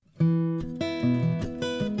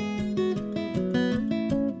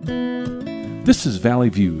This is Valley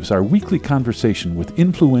Views, our weekly conversation with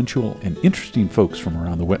influential and interesting folks from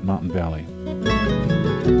around the Wet Mountain Valley.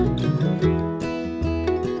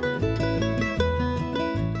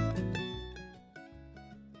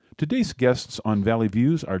 Today's guests on Valley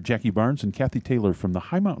Views are Jackie Barnes and Kathy Taylor from the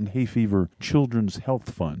High Mountain Hay Fever Children's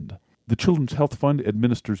Health Fund. The Children's Health Fund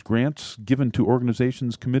administers grants given to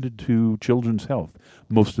organizations committed to children's health.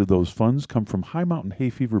 Most of those funds come from High Mountain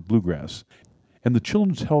Hay Fever Bluegrass. And the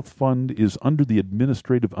Children's Health Fund is under the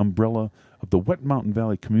administrative umbrella of the Wet Mountain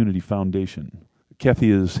Valley Community Foundation. Kathy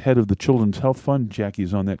is head of the Children's Health Fund. Jackie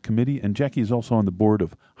is on that committee, and Jackie is also on the board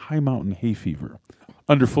of High Mountain Hay Fever.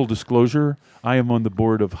 Under full disclosure, I am on the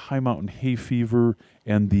board of High Mountain Hay Fever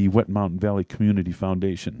and the Wet Mountain Valley Community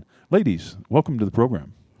Foundation. Ladies, welcome to the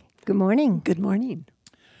program. Good morning. Good morning.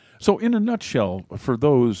 So in a nutshell, for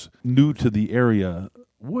those new to the area,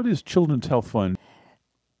 what is Children's Health Fund?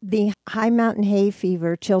 The High Mountain Hay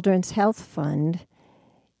Fever Children's Health Fund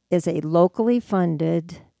is a locally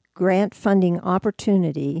funded grant funding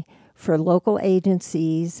opportunity for local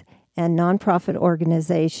agencies and nonprofit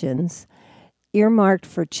organizations earmarked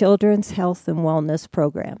for children's health and wellness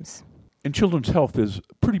programs. And children's health is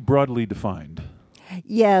pretty broadly defined.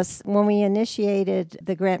 Yes, when we initiated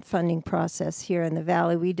the grant funding process here in the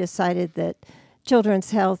Valley, we decided that children's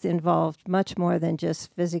health involved much more than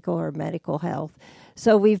just physical or medical health.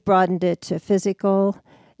 So we've broadened it to physical,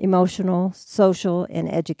 emotional, social,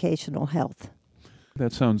 and educational health.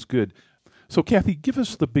 That sounds good. So, Kathy, give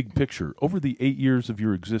us the big picture. Over the 8 years of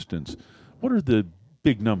your existence, what are the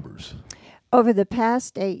big numbers? Over the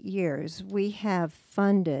past 8 years, we have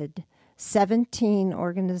funded 17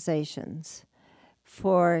 organizations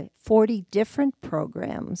for 40 different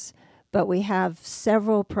programs, but we have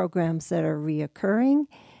several programs that are reoccurring.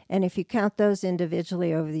 And if you count those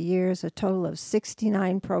individually over the years, a total of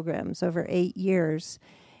 69 programs over 8 years,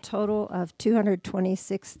 total of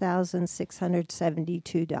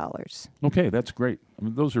 $226,672. Okay, that's great. I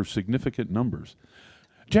mean, those are significant numbers.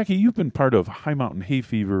 Jackie, you've been part of High Mountain Hay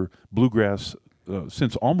Fever Bluegrass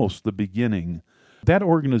since almost the beginning. That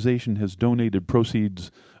organization has donated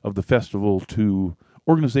proceeds of the festival to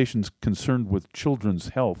organizations concerned with children's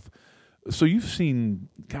health. So you've seen,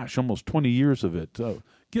 almost 20 years of it.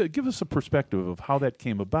 Give us a perspective of how that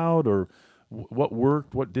came about, or what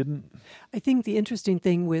worked, what didn't. I think the interesting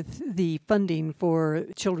thing with the funding for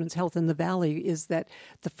children's health in the Valley is that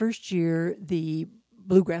the first year the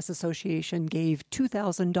Bluegrass Association gave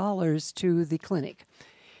 $2,000 to the clinic.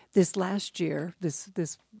 This last year, this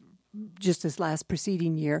last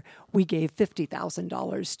preceding year, we gave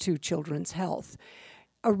 $50,000 to children's health.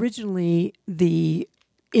 Originally, the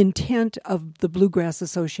intent of the Bluegrass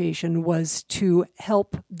Association was to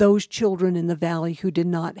help those children in the Valley who did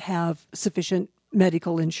not have sufficient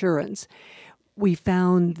medical insurance. We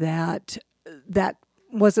found that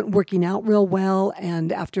wasn't working out real well,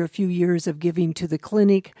 and after a few years of giving to the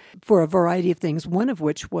clinic for a variety of things, one of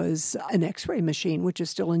which was an x-ray machine, which is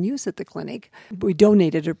still in use at the clinic, we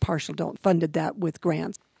donated or funded that with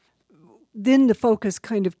grants. Then the focus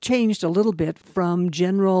kind of changed a little bit from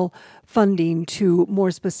general funding to more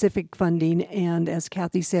specific funding. And as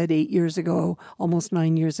Kathy said, 8 years ago, almost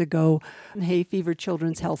 9 years ago, Hay Fever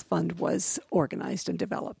Children's Health Fund was organized and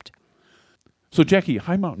developed. So, Jackie,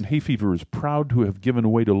 High Mountain Hay Fever is proud to have given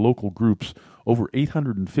away to local groups over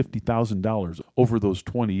 $850,000 over those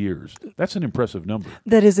 20 years. That's an impressive number.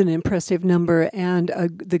 That is an impressive number, and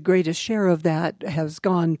the greatest share of that has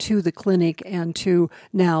gone to the clinic and to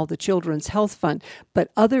now the Children's Health Fund.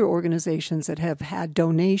 But other organizations that have had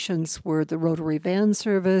donations were the Rotary Van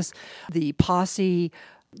Service, the Posse,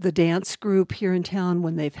 the dance group here in town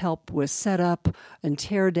when they've helped with setup and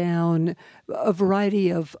tear down, a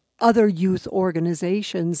variety of other youth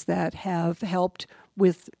organizations that have helped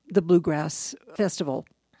with the Bluegrass Festival.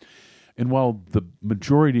 And while the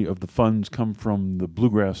majority of the funds come from the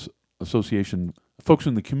Bluegrass Association, folks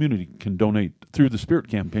in the community can donate through the Spirit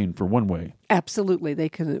Campaign for one way. Absolutely. They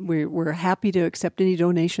can. We're happy to accept any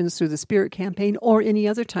donations through the Spirit Campaign or any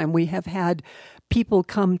other time. We have had people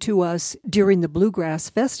come to us during the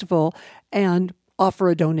Bluegrass Festival and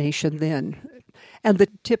offer a donation then. And the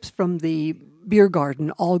tips from the beer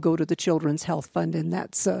garden all go to the Children's Health Fund, and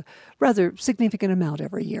that's a rather significant amount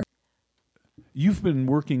every year. You've been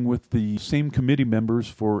working with the same committee members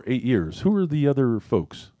for 8 years. Who are the other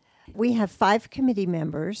folks? We have 5 committee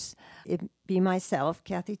members. It'd be myself,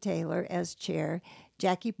 Kathy Taylor, as chair,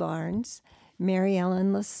 Jackie Barnes, Mary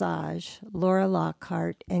Ellen Lesage, Laura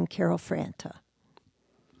Lockhart, and Carol Franta.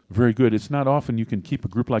 Very good. It's not often you can keep a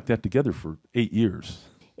group like that together for 8 years.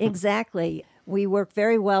 Exactly. We work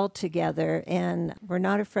very well together, and we're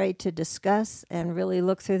not afraid to discuss and really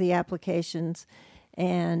look through the applications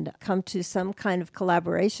and come to some kind of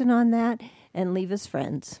collaboration on that and leave as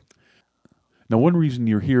friends. Now, one reason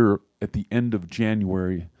you're here at the end of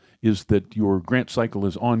January is that your grant cycle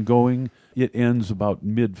is ongoing. It ends about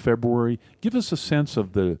mid-February. Give us a sense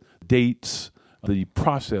of the dates, the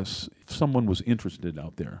process, if someone was interested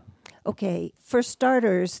out there. Okay, for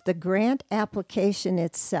starters, the grant application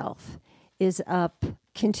itself is up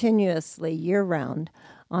continuously year-round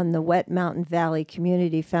on the Wet Mountain Valley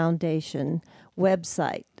Community Foundation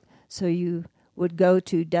website. So you would go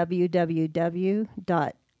to www.wmvcf.org,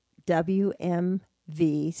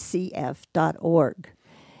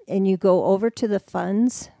 and you go over to the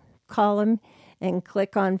funds column and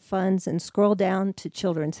click on funds and scroll down to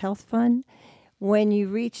Children's Health Fund. When you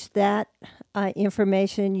reach that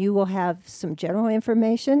information, you will have some general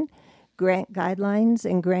information, grant guidelines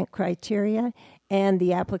and grant criteria, and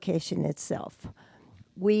the application itself.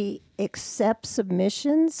 We accept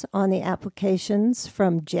submissions on the applications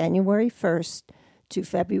from January 1st to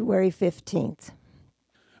February 15th.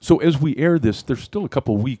 So as we air this, there's still a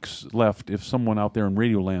couple weeks left if someone out there in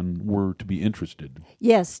Radioland were to be interested.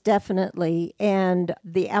 Yes, definitely. And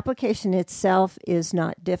the application itself is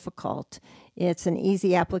not difficult. It's an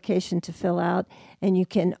easy application to fill out, and you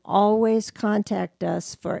can always contact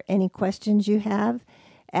us for any questions you have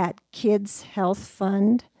at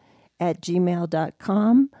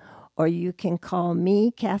kidshealthfund@gmail.com, or you can call me,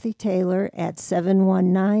 Kathy Taylor, at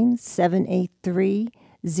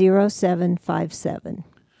 719-783-0757.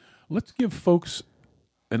 Let's give folks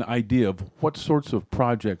an idea of what sorts of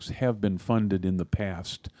projects have been funded in the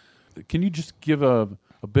past. Can you just give a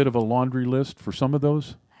bit of a laundry list for some of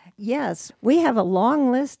those? Yes, we have a long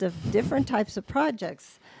list of different types of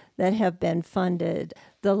projects that have been funded.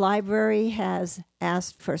 The library has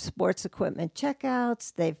asked for sports equipment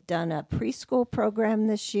checkouts. They've done a preschool program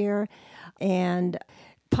this year. And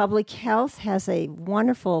Public Health has a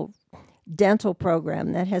wonderful dental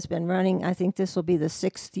program that has been running. I think this will be the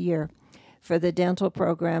 6th year for the dental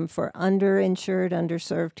program for underinsured,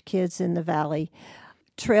 underserved kids in the Valley.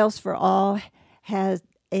 Trails for All has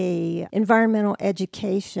a environmental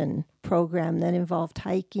education program that involved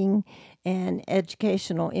hiking and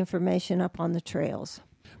educational information up on the trails.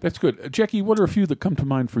 That's good. Jackie, what are a few that come to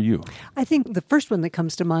mind for you? I think the first one that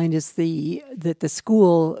comes to mind is that the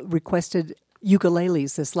school requested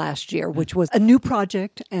ukuleles this last year, which was a new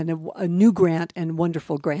project and a new grant and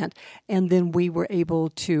wonderful grant. And then we were able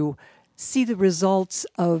to see the results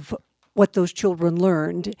of what those children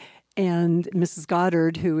learned. And Mrs.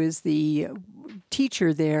 Goddard, who is the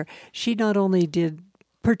teacher there, she not only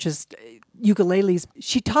purchased ukuleles,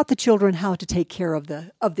 she taught the children how to take care of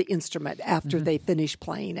the instrument after they finished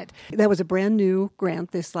playing it. That was a brand new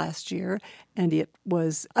grant this last year, and it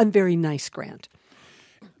was a very nice grant.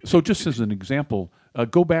 So just as an example,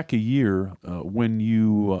 go back a year when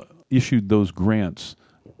you issued those grants.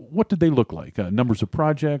 What did they look like? Numbers of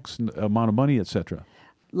projects, amount of money, etc.?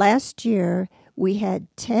 Last year, we had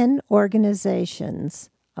 10 organizations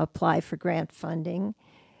apply for grant funding.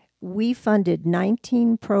 We funded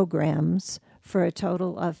 19 programs for a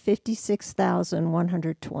total of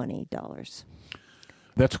 $56,120.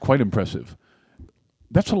 That's quite impressive.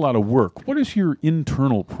 That's a lot of work. What is your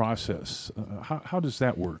internal process? How does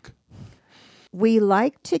that work? We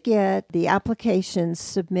like to get the applications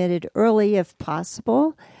submitted early if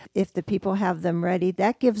possible. If the people have them ready,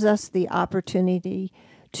 that gives us the opportunity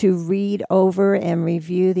to read over and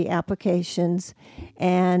review the applications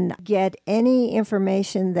and get any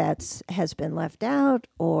information that has been left out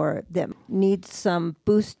or that needs some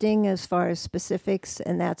boosting as far as specifics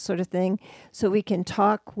and that sort of thing, so we can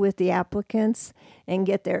talk with the applicants and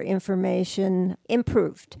get their information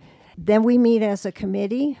improved. Then we meet as a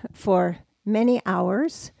committee for many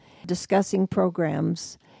hours discussing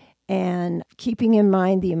programs and keeping in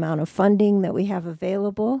mind the amount of funding that we have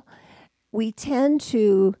available. We tend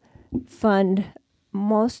to fund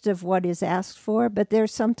most of what is asked for, but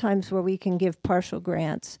there's sometimes where we can give partial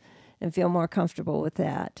grants and feel more comfortable with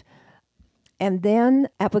that. And then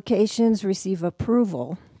applications receive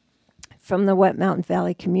approval from the Wet Mountain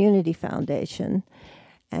Valley Community Foundation,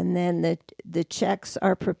 and then the checks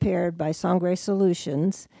are prepared by Sangre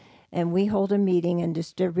Solutions, and we hold a meeting and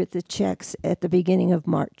distribute the checks at the beginning of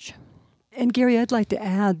March. And Gary, I'd like to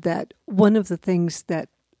add that one of the things that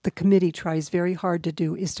the committee tries very hard to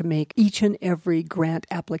do is to make each and every grant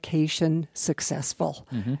application successful.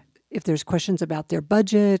 Mm-hmm. If there's questions about their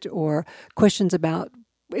budget or questions about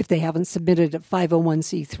if they haven't submitted a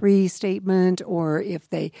 501c3 statement or if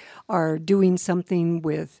they are doing something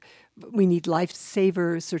with We need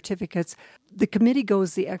lifesaver certificates. The committee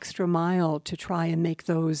goes the extra mile to try and make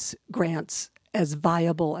those grants as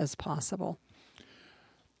viable as possible.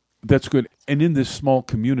 That's good. And in this small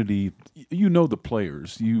community, you know the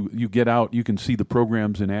players. You get out, you can see the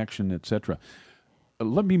programs in action, etc.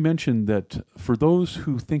 Let me mention that for those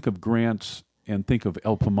who think of grants and think of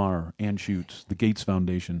El Pomar, Anschutz, the Gates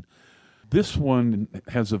Foundation, this one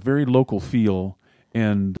has a very local feel,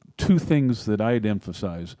 and two things that I'd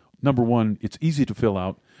emphasize. Number one, it's easy to fill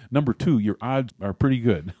out. Number two, your odds are pretty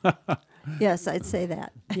good. Yes, I'd say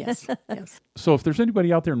that. Yes, yes. So if there's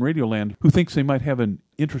anybody out there in Radioland who thinks they might have an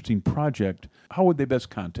interesting project, how would they best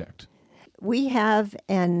contact? We have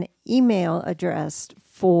an email address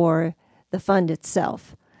for the fund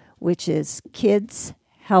itself, which is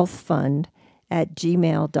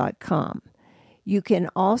kidshealthfund@gmail.com. You can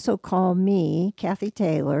also call me, Kathy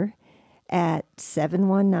Taylor, at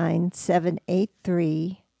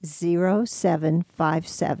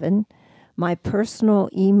 719-783-0757. My personal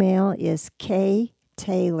email is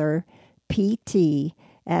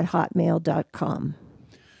ktaylorpt@hotmail.com.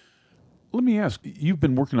 Let me ask, you've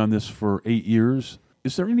been working on this for 8 years.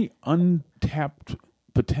 Is there any untapped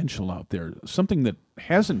potential out there, something that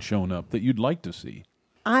hasn't shown up that you'd like to see?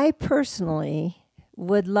 I personally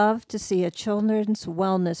would love to see a children's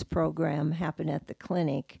wellness program happen at the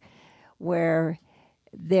clinic where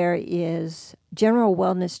there is general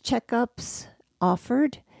wellness checkups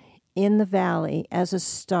offered in the valley as a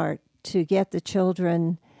start to get the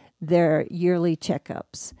children their yearly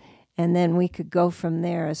checkups. And then we could go from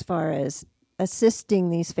there as far as assisting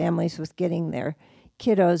these families with getting their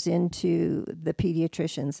kiddos into the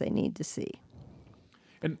pediatricians they need to see.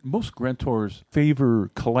 And most grantors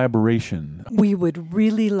favor collaboration. We would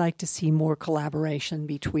really like to see more collaboration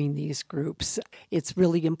between these groups. It's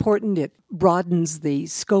really important. It broadens the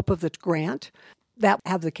scope of the grant. That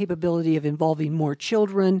have the capability of involving more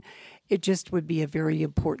children. It just would be a very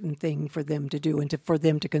important thing for them to do and for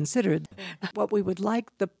them to consider. What we would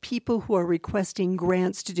like the people who are requesting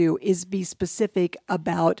grants to do is be specific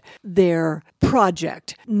about their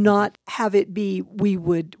project, not have it be we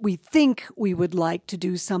think we would like to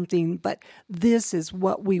do something, but this is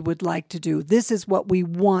what we would like to do. This is what we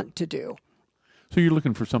want to do. So you're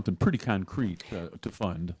looking for something pretty concrete to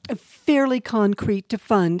fund. Fairly concrete to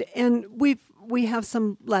fund. And we have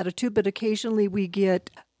some latitude, but occasionally we get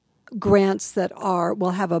grants that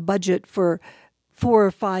will have a budget for 4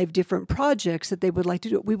 or 5 different projects that they would like to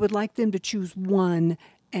do. We would like them to choose one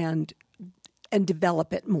and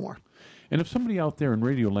develop it more. And if somebody out there in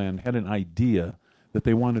Radioland had an idea that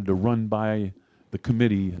they wanted to run by the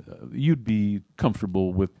committee, you'd be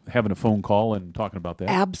comfortable with having a phone call and talking about that?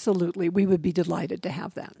 Absolutely. We would be delighted to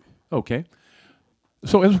have that. Okay.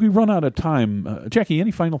 So as we run out of time, Jackie, any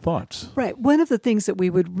final thoughts? Right. One of the things that we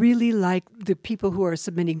would really like the people who are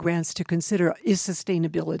submitting grants to consider is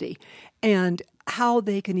sustainability and how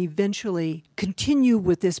they can eventually continue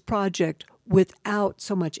with this project without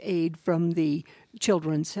so much aid from the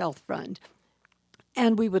Children's Health Fund.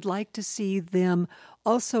 And we would like to see them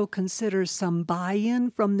also consider some buy-in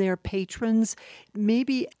from their patrons,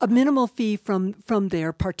 maybe a minimal fee from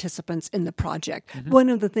their participants in the project. Mm-hmm. One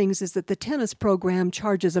of the things is that the tennis program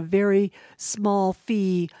charges a very small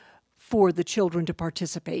fee for the children to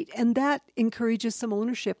participate, and that encourages some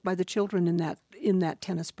ownership by the children in that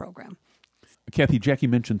tennis program. Kathy, Jackie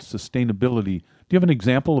mentioned sustainability. Do you have an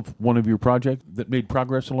example of one of your projects that made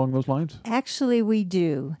progress along those lines? Actually, we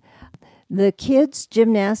do. The kids'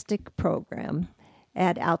 gymnastic program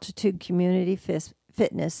at Altitude Community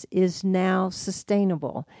Fitness is now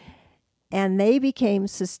sustainable. And they became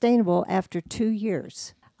sustainable after 2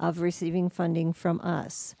 years of receiving funding from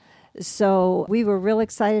us. So we were real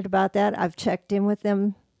excited about that. I've checked in with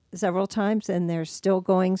them several times, and they're still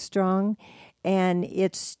going strong. And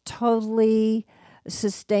it's totally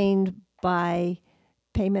sustained by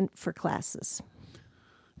payment for classes.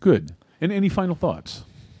 Good. And any final thoughts?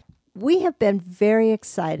 We have been very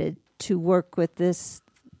excited to work with this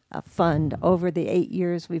fund over the 8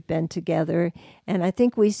 years we've been together. And I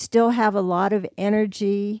think we still have a lot of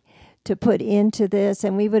energy to put into this.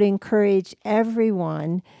 And we would encourage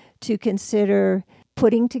everyone to consider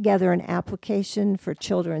putting together an application for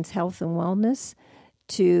children's health and wellness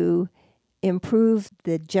to improve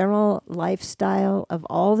the general lifestyle of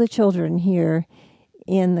all the children here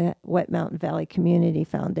in the Wet Mountain Valley Community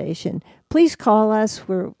Foundation. Please call us.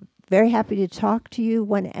 We're very happy to talk to you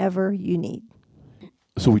whenever you need.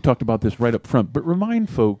 So we talked about this right up front, but remind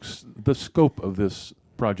folks the scope of this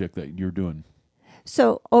project that you're doing.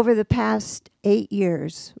 So over the past 8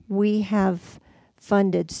 years, we have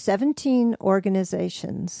funded 17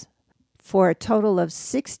 organizations for a total of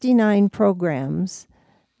 69 programs,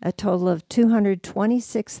 a total of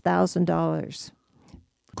 $226,000.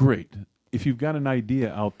 Great. If you've got an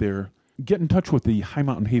idea out there, get in touch with the High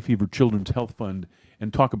Mountain Hay Fever Children's Health Fund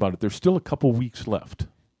and talk about it. There's still a couple weeks left.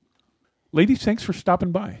 Ladies, thanks for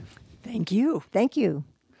stopping by. Thank you. Thank you.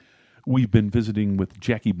 We've been visiting with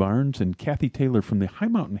Jackie Barnes and Kathy Taylor from the High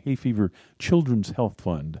Mountain Hay Fever Children's Health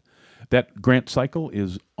Fund. That grant cycle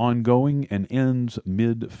is ongoing and ends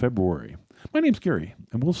mid-February. My name's Gary,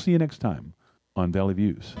 and we'll see you next time on Valley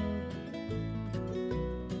Views.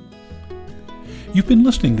 You've been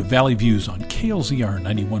listening to Valley Views on KLZR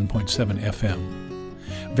 91.7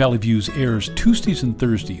 FM. Valley Views airs Tuesdays and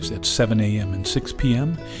Thursdays at 7 a.m. and 6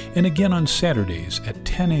 p.m., and again on Saturdays at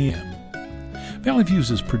 10 a.m. Valley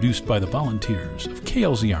Views is produced by the volunteers of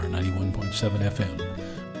KLZR 91.7 FM.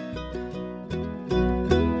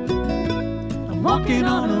 I'm walking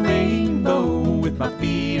on a rainbow with my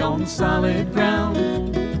feet on solid ground.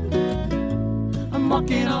 I'm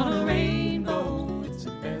walking on a rainbow, it's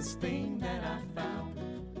the best thing.